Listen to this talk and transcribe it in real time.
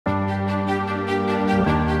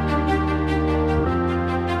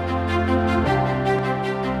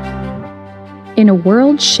In a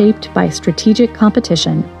world shaped by strategic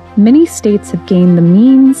competition, many states have gained the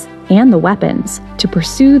means and the weapons to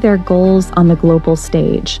pursue their goals on the global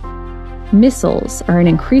stage. Missiles are an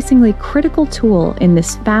increasingly critical tool in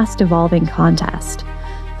this fast-evolving contest.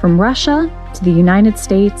 From Russia to the United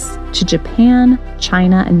States to Japan,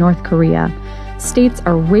 China, and North Korea, states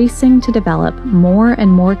are racing to develop more and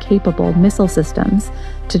more capable missile systems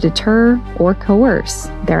to deter or coerce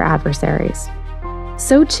their adversaries.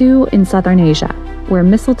 So too in Southern Asia, where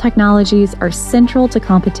missile technologies are central to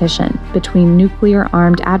competition between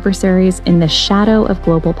nuclear-armed adversaries in the shadow of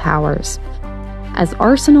global powers. As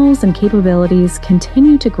arsenals and capabilities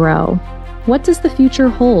continue to grow, what does the future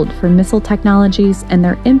hold for missile technologies and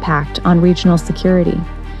their impact on regional security?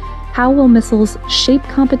 How will missiles shape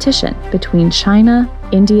competition between China,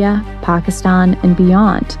 India, Pakistan, and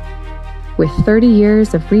beyond? With 30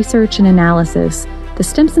 years of research and analysis, the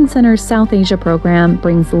Stimson Center's South Asia program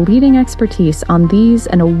brings leading expertise on these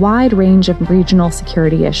and a wide range of regional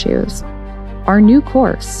security issues. Our new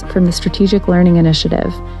course from the Strategic Learning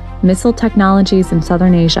Initiative, Missile Technologies in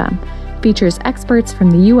Southern Asia, features experts from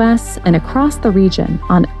the U.S. and across the region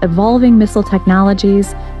on evolving missile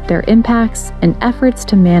technologies, their impacts, and efforts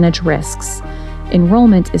to manage risks.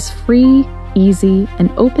 Enrollment is free, easy, and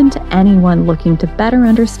open to anyone looking to better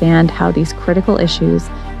understand how these critical issues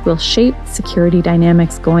will shape security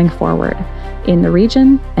dynamics going forward, in the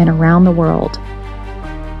region and around the world.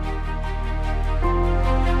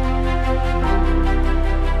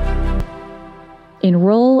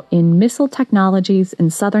 Enroll in Missile Technologies in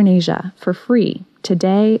Southern Asia for free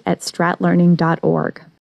today at stratlearning.org.